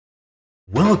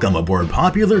Welcome aboard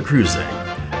Popular Cruising.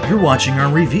 You're watching our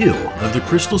review of the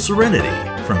Crystal Serenity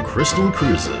from Crystal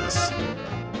Cruises.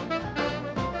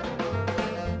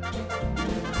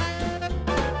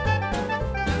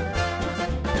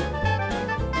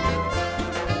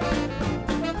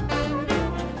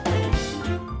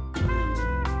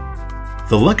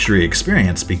 The luxury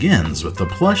experience begins with the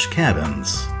plush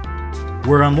cabins,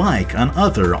 where unlike on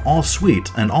other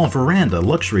all-suite and all-veranda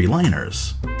luxury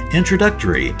liners,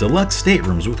 introductory deluxe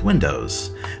staterooms with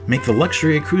windows make the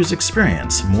luxury cruise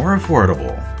experience more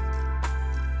affordable.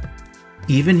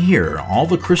 Even here, all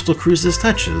the Crystal Cruises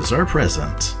touches are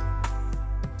present,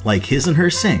 like his and her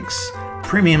sinks,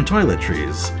 premium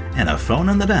toiletries, and a phone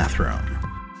in the bathroom.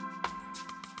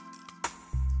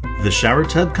 The shower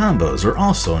tub combos are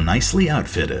also nicely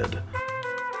outfitted.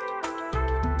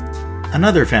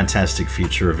 Another fantastic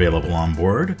feature available on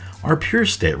board are pure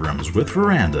staterooms with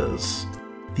verandas.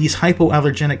 These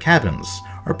hypoallergenic cabins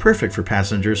are perfect for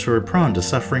passengers who are prone to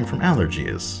suffering from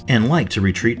allergies and like to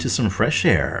retreat to some fresh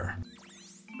air.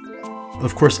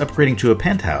 Of course, upgrading to a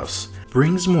penthouse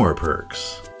brings more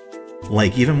perks,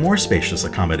 like even more spacious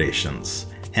accommodations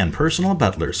and personal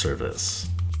butler service.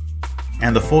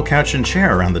 And the full couch and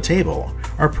chair around the table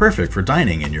are perfect for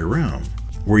dining in your room,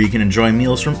 where you can enjoy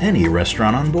meals from any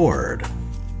restaurant on board.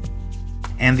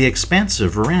 And the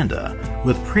expansive veranda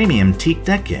with premium teak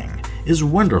decking is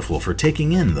wonderful for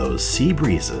taking in those sea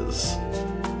breezes.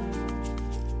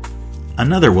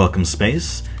 Another welcome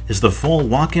space is the full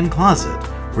walk-in closet,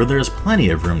 where there is plenty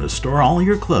of room to store all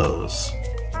your clothes.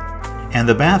 And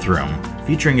the bathroom,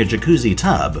 featuring a jacuzzi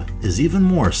tub, is even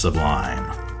more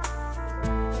sublime.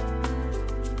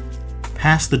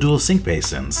 Past the dual sink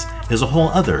basins is a whole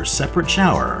other separate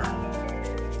shower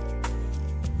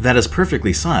that is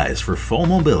perfectly sized for full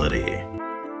mobility.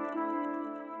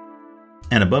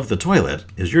 And above the toilet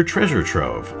is your treasure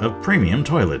trove of premium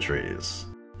toiletries.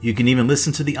 You can even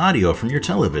listen to the audio from your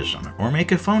television or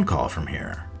make a phone call from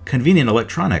here. Convenient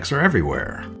electronics are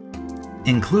everywhere,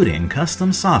 including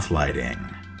custom soft lighting,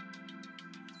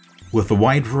 with a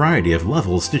wide variety of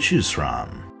levels to choose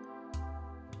from.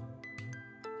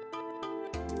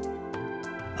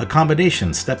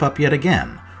 Accommodations step up yet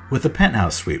again with a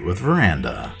penthouse suite with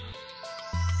veranda,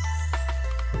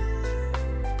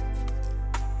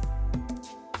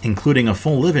 including a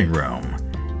full living room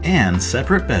and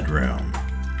separate bedroom.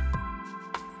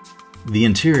 The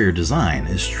interior design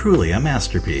is truly a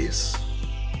masterpiece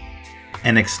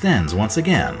and extends once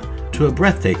again to a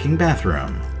breathtaking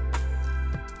bathroom.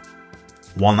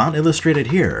 While not illustrated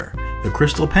here, the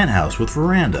Crystal Penthouse with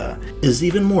veranda is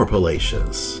even more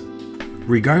palatious.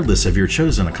 Regardless of your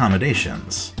chosen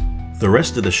accommodations, the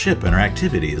rest of the ship and our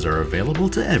activities are available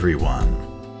to everyone,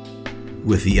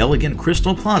 with the elegant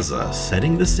Crystal Plaza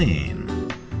setting the scene,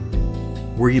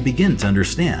 where you begin to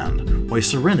understand why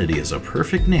Serenity is a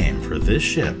perfect name for this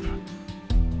ship.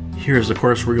 Here's of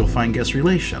course where you'll find guest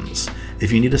relations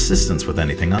if you need assistance with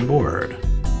anything on board.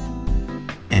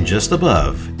 And just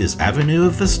above is Avenue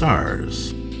of the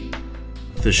Stars,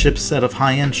 the ship's set of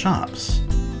high-end shops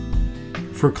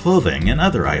for clothing and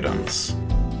other items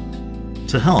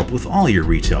to help with all your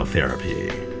retail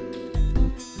therapy.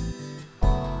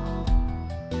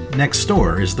 Next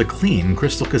door is the clean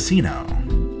Crystal Casino.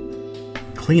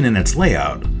 Clean in its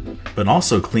layout, but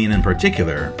also clean in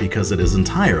particular because it is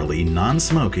entirely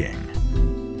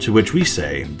non-smoking, to which we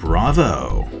say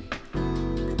bravo.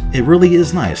 It really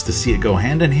is nice to see it go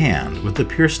hand in hand with the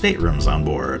pure staterooms on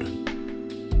board.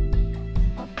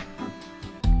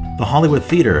 The Hollywood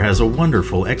Theater has a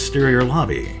wonderful exterior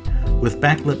lobby with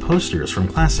backlit posters from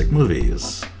classic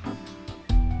movies.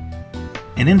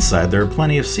 And inside there are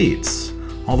plenty of seats,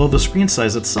 although the screen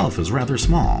size itself is rather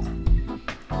small.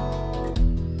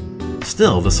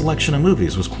 Still, the selection of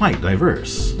movies was quite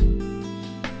diverse.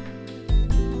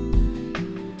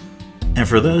 And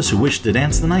for those who wish to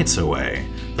dance the nights away,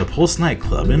 the Pulse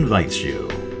nightclub invites you.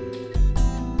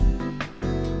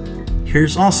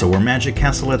 Here's also where Magic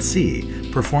Castle at Sea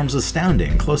performs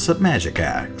astounding close-up magic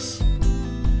acts.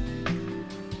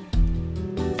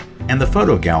 And the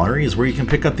photo gallery is where you can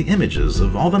pick up the images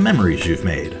of all the memories you've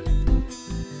made,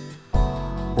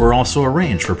 or also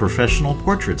arrange for professional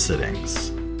portrait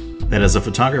sittings that, as a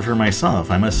photographer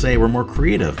myself, I must say were more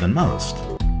creative than most.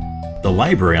 The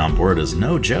library on board is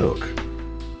no joke.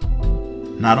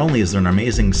 Not only is there an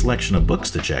amazing selection of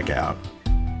books to check out,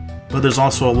 but there's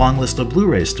also a long list of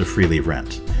Blu-rays to freely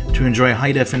rent to enjoy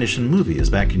high-definition movies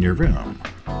back in your room.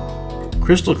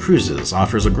 Crystal Cruises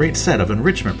offers a great set of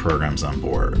enrichment programs on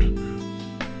board.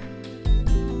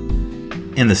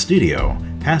 In the studio,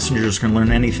 passengers can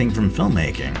learn anything from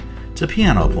filmmaking to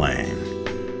piano playing.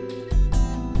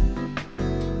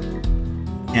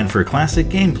 And for classic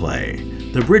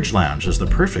gameplay, the Bridge Lounge is the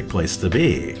perfect place to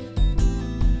be.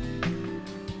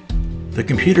 The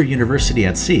Computer University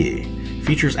at Sea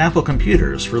features Apple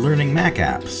computers for learning Mac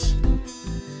apps.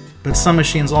 But some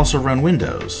machines also run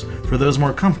Windows for those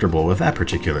more comfortable with that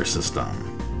particular system.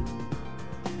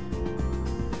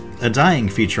 A dying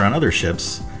feature on other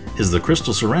ships is the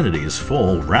Crystal Serenity's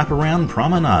full wraparound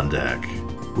promenade deck,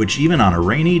 which even on a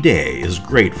rainy day is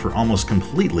great for almost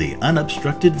completely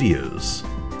unobstructed views.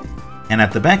 And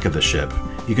at the back of the ship,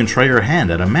 you can try your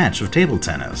hand at a match of table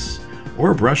tennis,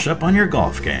 or brush up on your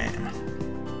golf game.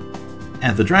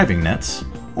 At the driving nets,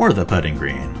 or the putting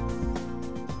green.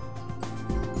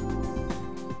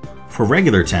 For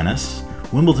regular tennis,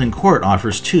 Wimbledon Court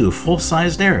offers 2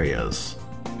 full-sized areas.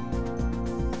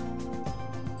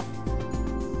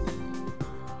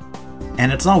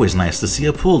 And it's always nice to see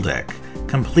a pool deck,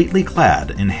 completely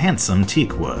clad in handsome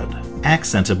teak wood,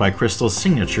 accented by Crystal's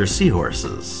signature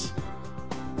seahorses.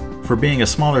 For being a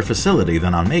smaller facility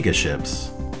than on megaships,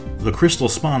 the Crystal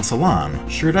Spawn Salon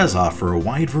sure does offer a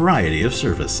wide variety of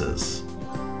services,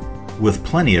 with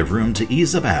plenty of room to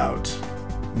ease about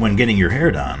when getting your hair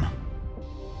done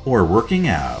or working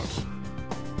out.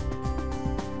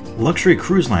 Luxury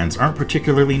cruise lines aren't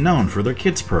particularly known for their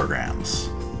kids' programs,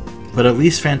 but at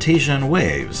least Fantasia and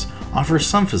Waves offer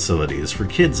some facilities for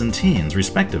kids and teens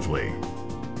respectively.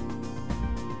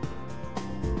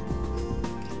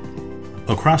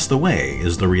 Across the way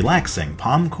is the relaxing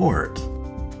Palm Court,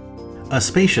 a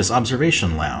spacious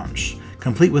observation lounge,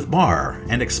 complete with bar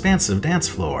and expansive dance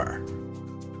floor.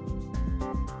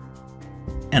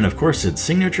 And of course its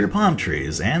signature palm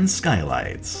trees and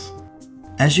skylights.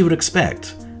 As you would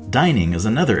expect, dining is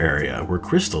another area where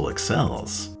Crystal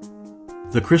excels.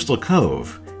 The Crystal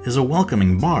Cove is a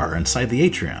welcoming bar inside the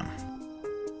atrium,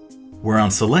 where on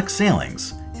select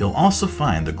sailings you'll also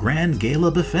find the Grand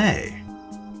Gala Buffet.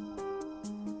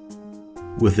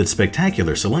 With its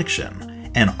spectacular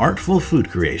selection and artful food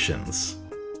creations.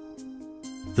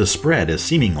 The spread is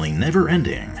seemingly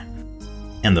never-ending,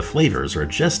 and the flavors are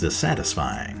just as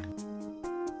satisfying.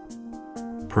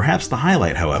 Perhaps the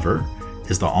highlight, however,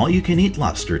 is the all-you-can-eat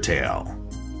lobster tail.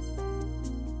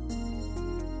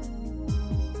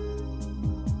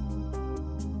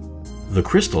 The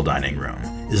Crystal Dining Room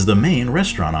is the main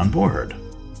restaurant on board,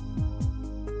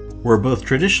 where both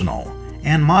traditional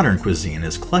and modern cuisine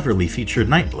is cleverly featured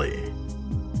nightly,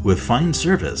 with fine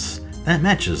service that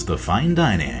matches the fine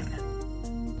dining,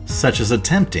 such as a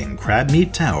tempting crab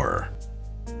meat tower,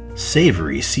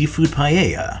 savory seafood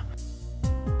paella,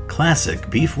 classic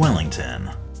beef Wellington,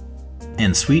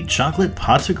 and sweet chocolate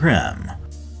pâte de crème.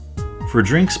 For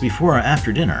drinks before or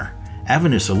after dinner,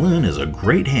 Avenue Saloon is a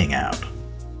great hangout,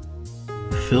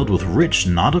 filled with rich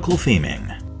nautical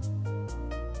theming.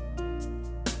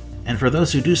 And for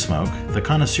those who do smoke, the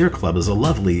Connoisseur Club is a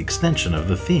lovely extension of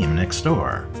the theme next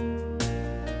door.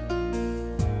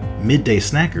 Midday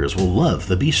snackers will love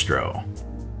the bistro,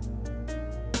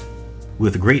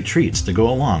 with great treats to go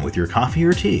along with your coffee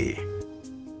or tea.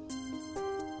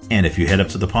 And if you head up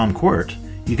to the Palm Court,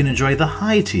 you can enjoy the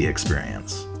high tea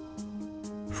experience.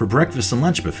 For breakfast and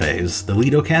lunch buffets, the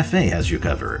Lido Cafe has you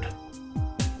covered,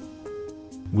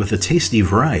 with a tasty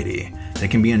variety that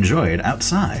can be enjoyed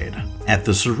outside at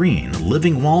the serene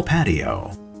Living Wall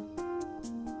patio.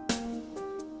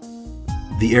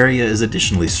 The area is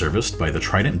additionally serviced by the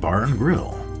Trident Bar and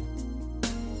Grill,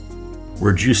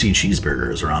 where juicy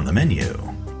cheeseburgers are on the menu,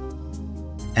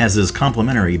 as is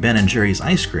complimentary Ben & Jerry's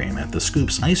ice cream at the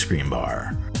Scoops Ice Cream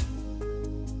Bar,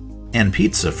 and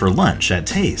pizza for lunch at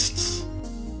Tastes,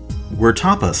 where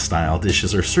tapas-style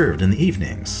dishes are served in the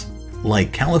evenings,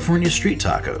 like California street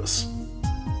tacos,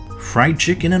 fried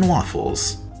chicken and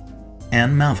waffles,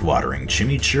 and mouth-watering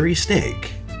chimichurri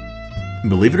steak.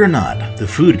 Believe it or not, the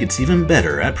food gets even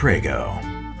better at Prego.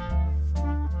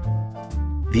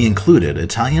 The included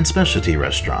Italian specialty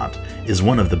restaurant is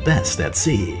one of the best at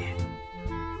sea,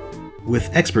 with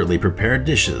expertly prepared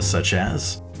dishes such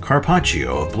as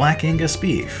carpaccio of black Angus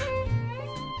beef,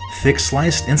 thick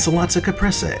sliced insalata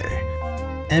caprese,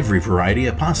 every variety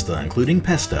of pasta including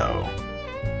pesto,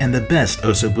 and the best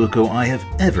ossobuco I have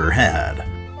ever had,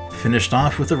 finished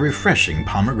off with a refreshing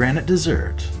pomegranate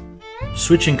dessert.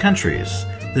 Switching countries,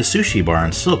 the Sushi Bar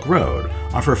on Silk Road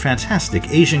offer fantastic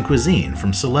Asian cuisine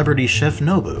from celebrity chef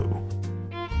Nobu,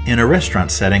 in a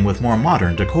restaurant setting with more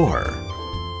modern decor.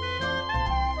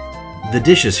 The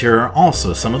dishes here are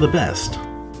also some of the best,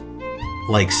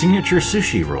 like signature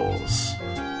sushi rolls,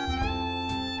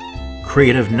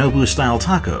 creative Nobu-style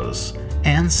tacos,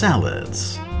 and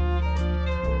salads,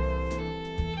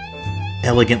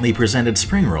 elegantly presented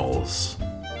spring rolls,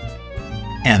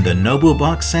 and the Nobu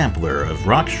Box sampler of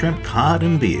rock shrimp, cod,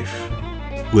 and beef,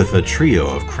 with a trio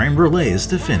of creme brulees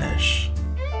to finish.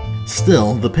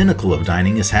 Still, the pinnacle of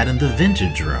dining is had in the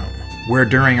vintage room, where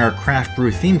during our craft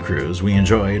brew theme cruise we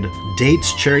enjoyed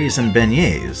dates, cherries, and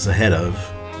beignets ahead of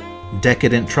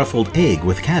decadent truffled egg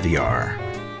with caviar,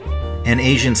 an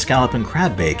Asian scallop and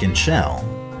crab bake in shell,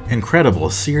 incredible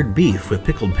seared beef with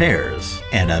pickled pears,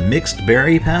 and a mixed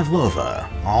berry pavlova,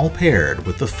 all paired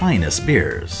with the finest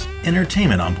beers.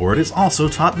 Entertainment on board is also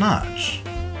top-notch.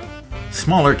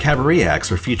 Smaller cabaret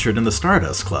acts are featured in the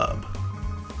Stardust Club.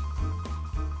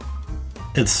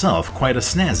 Itself quite a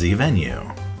snazzy venue.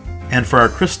 And for our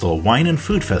Crystal Wine and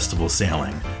Food Festival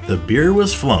sailing, the beer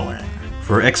was flowing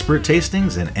for expert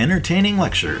tastings and entertaining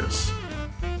lectures.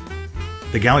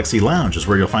 The Galaxy Lounge is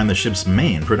where you'll find the ship's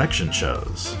main production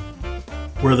shows,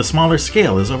 where the smaller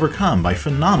scale is overcome by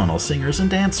phenomenal singers and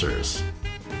dancers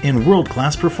in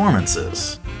world-class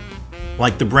performances,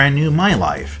 like the brand new My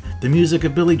Life, the music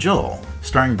of Billy Joel,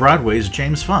 starring Broadway's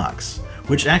James Fox,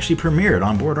 which actually premiered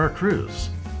on board our cruise.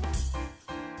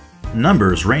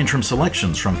 Numbers range from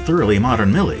selections from Thoroughly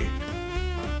Modern Millie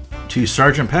to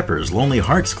Sgt. Pepper's Lonely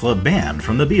Hearts Club Band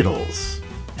from the Beatles.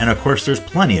 And of course there's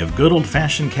plenty of good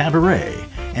old-fashioned cabaret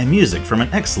and music from an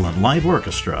excellent live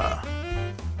orchestra.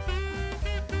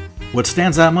 What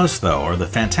stands out most though are the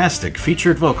fantastic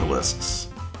featured vocalists.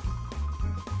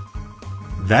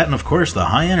 That and of course the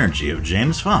high energy of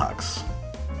James Fox.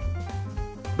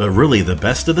 But really the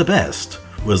best of the best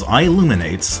was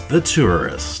Illuminate's The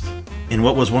Tourist, in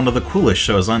what was one of the coolest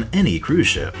shows on any cruise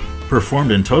ship,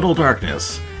 performed in total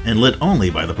darkness and lit only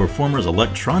by the performers'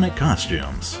 electronic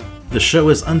costumes. The show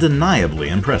is undeniably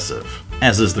impressive,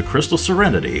 as is the Crystal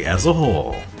Serenity as a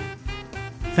whole.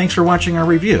 Thanks for watching our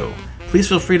review. Please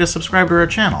feel free to subscribe to our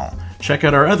channel, check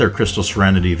out our other Crystal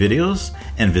Serenity videos,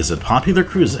 and visit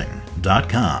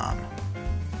popularcruising.com.